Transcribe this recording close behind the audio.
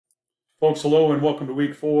Folks, hello and welcome to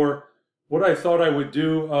week 4. What I thought I would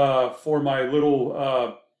do for my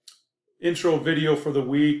little intro video for the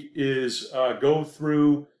week is go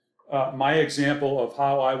through my example of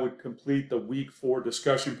how I would complete the week 4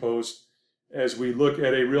 discussion post as we look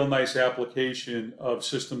at a real nice application of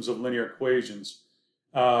systems of linear equations.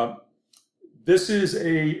 This is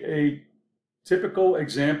a typical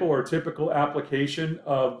example or typical application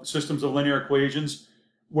of systems of linear equations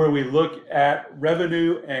where we look at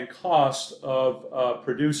revenue and cost of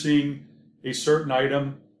producing a certain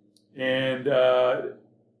item, and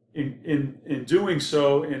in doing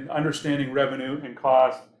so, in understanding revenue and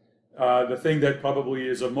cost, the thing that probably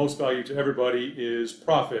is of most value to everybody is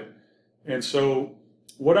profit. And so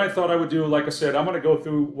what I thought I would do, like I said, I'm going to go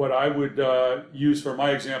through what I would use for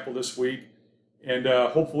my example this week, and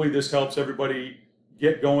hopefully this helps everybody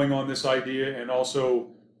get going on this idea. And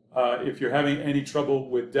also if you're having any trouble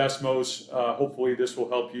with Desmos, hopefully this will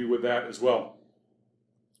help you with that as well.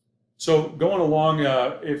 So going along,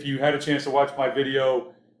 if you had a chance to watch my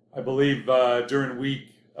video, I believe during week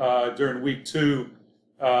 2,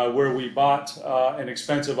 where we bought an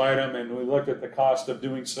expensive item and we looked at the cost of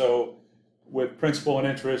doing so with principal and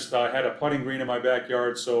interest, I had a putting green in my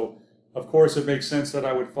backyard, so of course it makes sense that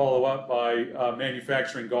I would follow up by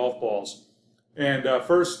manufacturing golf balls. And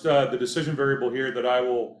first, the decision variable here that I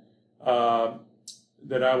will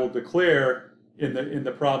declare in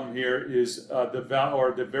the problem here is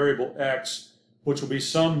the variable x, which will be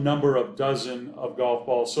some number of dozen of golf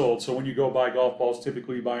balls sold. So when you go buy golf balls,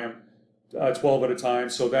 typically you buy them 12 at a time.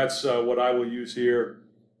 So that's what I will use here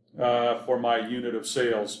for my unit of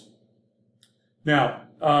sales. Now,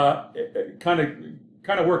 kind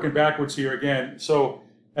of working backwards here again. So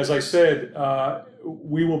as I said,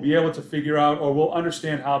 we will be able to figure out, or we'll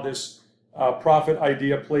understand how this profit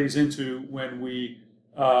idea plays into when we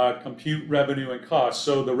compute revenue and cost.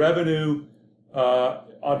 So the revenue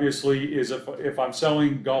obviously is if I'm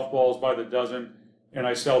selling golf balls by the dozen and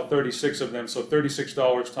I sell 36 of them, so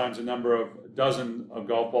 $36 times the number of dozen of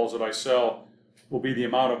golf balls that I sell will be the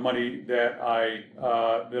amount of money that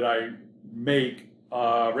I make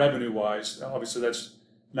revenue-wise. Obviously that's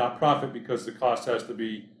not profit because the cost has to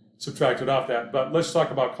be subtracted off that. But let's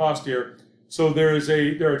talk about cost here. So there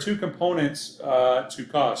are two components to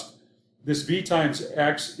cost. This V times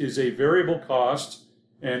X is a variable cost,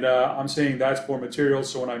 and I'm saying that's for materials.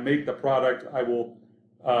 So when I make the product, I will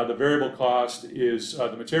the variable cost is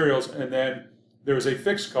the materials, and then there's a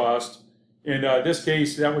fixed cost. In this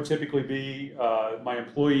case, that would typically be my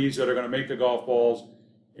employees that are going to make the golf balls,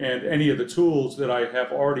 and any of the tools that I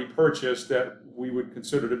have already purchased that we would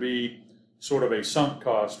consider to be sort of a sunk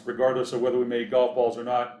cost, regardless of whether we made golf balls or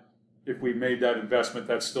not. If we made that investment,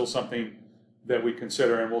 that's still something that we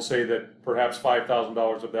consider, and we'll say that perhaps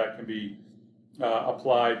 $5,000 of that can be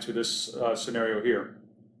applied to this scenario here.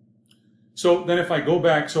 So then if I go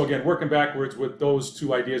back, so again, working backwards with those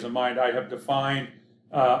two ideas in mind, I have defined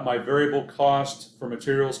my variable cost for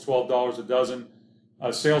materials, $12 a dozen,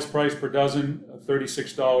 sales price per dozen,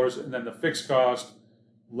 $36, and then the fixed cost,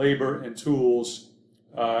 labor and tools,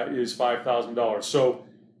 is $5,000. So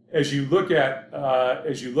as you look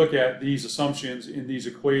at these assumptions in these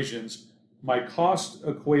equations, my cost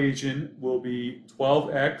equation will be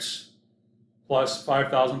 12x plus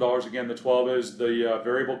 $5,000. Again, the 12 is the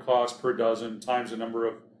variable cost per dozen times the number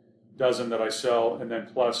of dozen that I sell, and then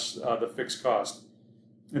plus the fixed cost.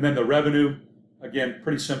 And then the revenue, again,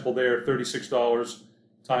 pretty simple there, $36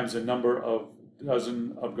 times the number of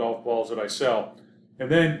dozen of golf balls that I sell.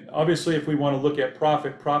 And then obviously if we want to look at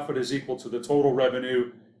profit, profit is equal to the total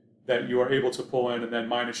revenue that you are able to pull in and then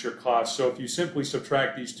minus your cost. So if you simply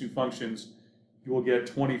subtract these two functions, you will get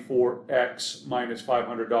 24x minus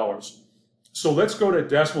 $500. So let's go to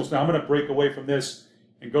Desmos. Now I'm going to break away from this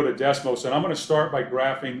and go to Desmos, and I'm going to start by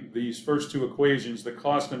graphing these first two equations, the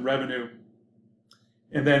cost and revenue,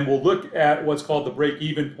 and then we'll look at what's called the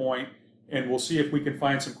break-even point, and we'll see if we can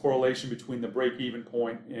find some correlation between the break-even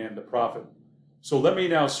point and the profit. So let me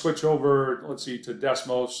now switch over, let's see, to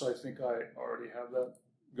Desmos. I think I already have that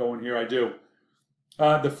going here. I do.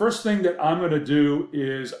 The first thing that I'm going to do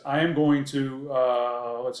is I am going to,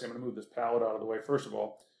 let's see, I'm going to move this palette out of the way first of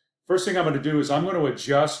all. First thing I'm going to do is I'm going to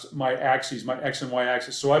adjust my axes, my X and Y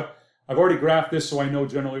axis. So I've already graphed this so I know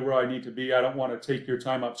generally where I need to be. I don't want to take your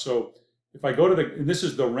time up. So if I go to and this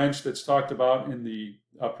is the wrench that's talked about in the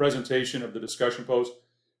presentation of the discussion post.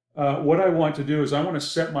 What I want to do is I want to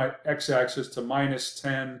set my X-axis to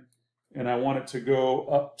 -10, and I want it to go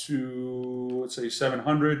up to, let's say,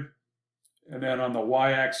 700. And then on the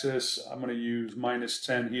Y-axis, I'm going to use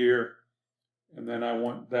 -10 here. And then I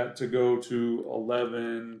want that to go to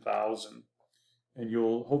 11,000. and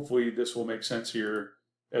hopefully this will make sense here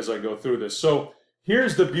as I go through this. So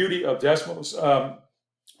here's the beauty of Desmos.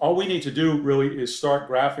 All we need to do really is start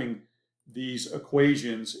graphing these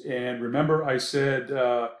equations. And remember I said,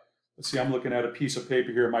 let's see, I'm looking at a piece of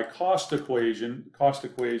paper here. My cost equation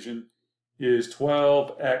is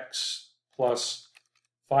 12x plus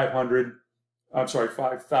 500. I'm sorry,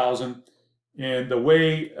 5,000. And the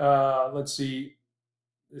way, let's see,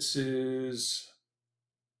 this is,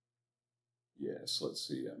 yes, let's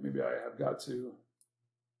see, maybe I have got to,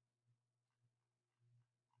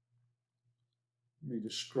 let me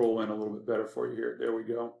just scroll in a little bit better for you here. There we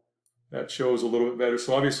go. That shows a little bit better.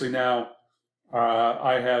 So obviously now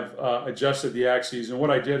I have adjusted the axes. And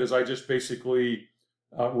what I did is I just basically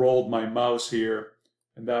rolled my mouse here.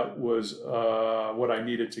 And that was what I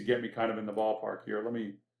needed to get me kind of in the ballpark here. Let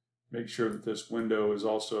me make sure that this window is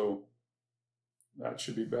also, that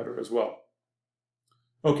should be better as well.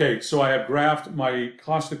 Okay, so I have graphed my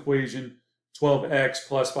cost equation, 12x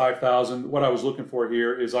plus 5,000. What I was looking for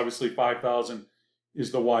here is obviously 5,000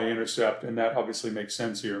 is the y-intercept, and that obviously makes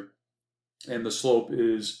sense here. And the slope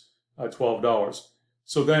is $12.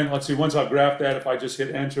 So then, let's see, once I've graphed that, if I just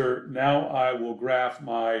hit enter, now I will graph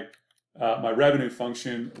my my revenue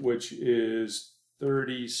function, which is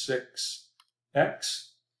 36x.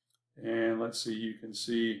 And let's see, you can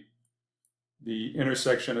see the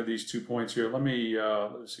intersection of these 2 points here. Let me,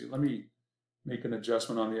 let's see, let me make an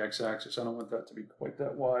adjustment on the x-axis. I don't want that to be quite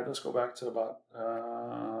that wide. Let's go back to about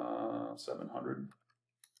 700.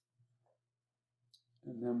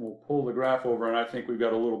 And then we'll pull the graph over, and I think we've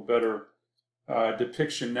got a little better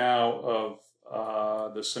depiction now of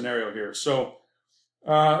the scenario here. So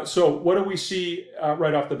what do we see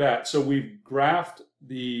right off the bat? So we've graphed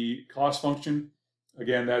the cost function.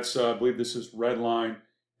 Again, that's, I believe this is red line.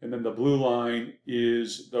 And then the blue line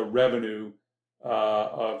is the revenue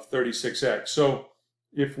of 36x. So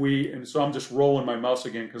if we, and so I'm just rolling my mouse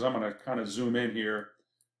again because I'm going to kind of zoom in here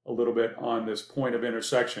a little bit on this point of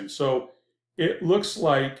intersection. So it looks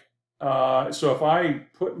like, so if I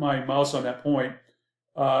put my mouse on that point,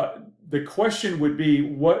 the question would be,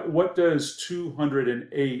 what does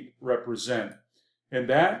 208 represent? And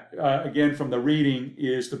that, again, from the reading,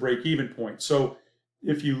 is the break-even point. So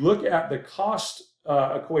if you look at the cost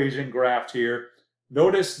equation graphed here,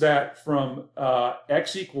 notice that from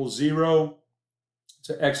x equals 0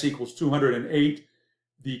 to x equals 208,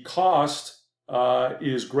 the cost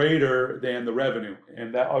is greater than the revenue.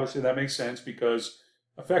 And that obviously that makes sense because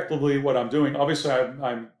effectively what I'm doing, obviously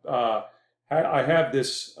I have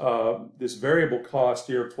this this variable cost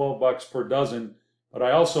here of $12 per dozen, but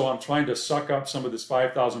I'm trying to suck up some of this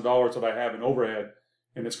 $5,000 that I have in overhead,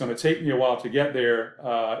 and it's going to take me a while to get there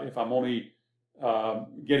if I'm only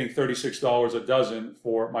getting $36 a dozen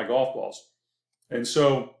for my golf balls. And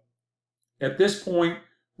so at this point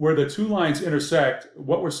where the two lines intersect,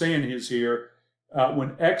 what we're saying is here,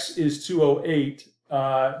 when x is 208,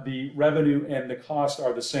 the revenue and the cost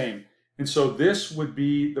are the same. And so this would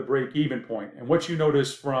be the break-even point. And what you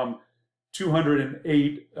notice from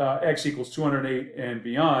 208, x equals 208 and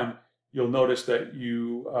beyond, you'll notice that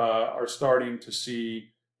you are starting to see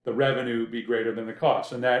the revenue be greater than the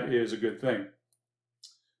cost. And that is a good thing.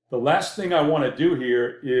 The last thing I want to do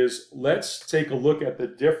here is let's take a look at the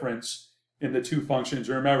difference in the two functions.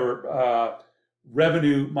 Remember,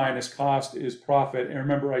 revenue minus cost is profit. And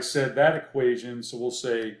remember, I said that equation, so we'll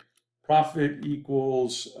say profit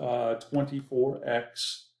equals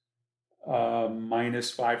 24x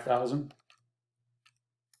minus 5,000.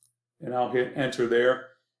 And I'll hit enter there.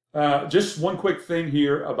 Just one quick thing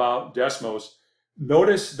here about Desmos.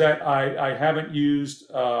 Notice that I haven't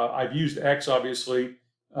used, I've used x obviously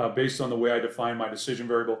based on the way I define my decision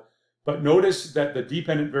variable. But notice that the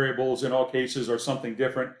dependent variables in all cases are something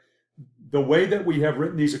different. The way that we have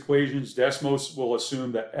written these equations, Desmos will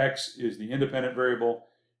assume that x is the independent variable,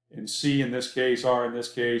 and c in this case, r in this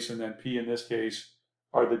case, and then p in this case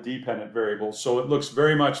are the dependent variables. So it looks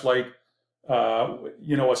very much like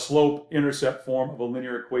you know, a slope-intercept form of a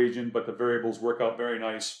linear equation, but the variables work out very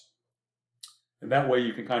nice. And that way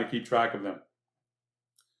you can kind of keep track of them.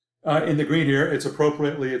 In the green here, it's a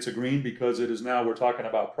green because it is now we're talking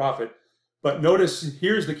about profit. But notice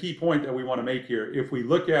here's the key point that we want to make here. If we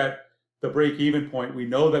look at the break-even point, we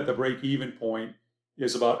know that the break-even point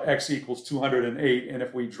is about x equals 208. And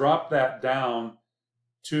if we drop that down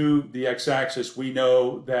to the x-axis, we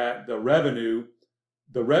know that the revenue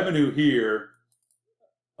here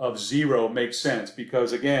of 0 makes sense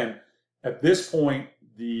because, again, at this point,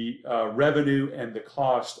 the revenue and the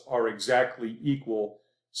cost are exactly equal.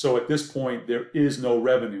 So at this point, there is no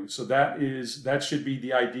revenue. So that should be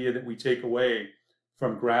the idea that we take away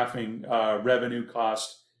from graphing revenue,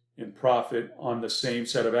 cost, and profit on the same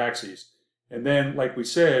set of axes. And then, like we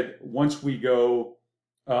said, once we go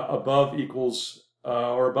above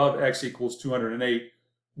x equals 208,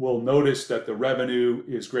 we'll notice that the revenue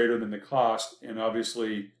is greater than the cost, and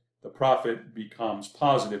obviously the profit becomes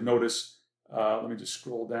positive. Notice, let me just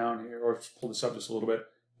scroll down here or pull this up just a little bit.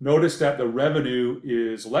 Notice that the revenue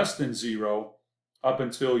is less than 0 up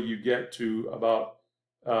until you get to about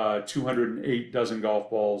 208 dozen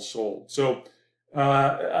golf balls sold. So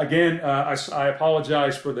again, I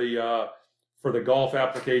apologize for the golf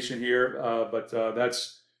application here, but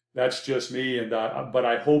that's just me. And but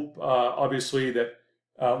I hope obviously that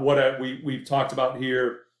what we've talked about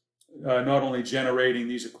here, not only generating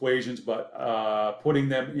these equations, but putting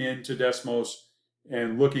them into Desmos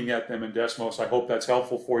and looking at them in Desmos. I hope that's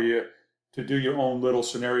helpful for you to do your own little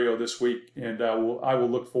scenario this week, and I will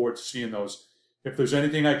look forward to seeing those. If there's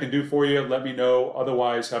anything I can do for you, let me know.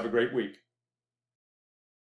 Otherwise, have a great week.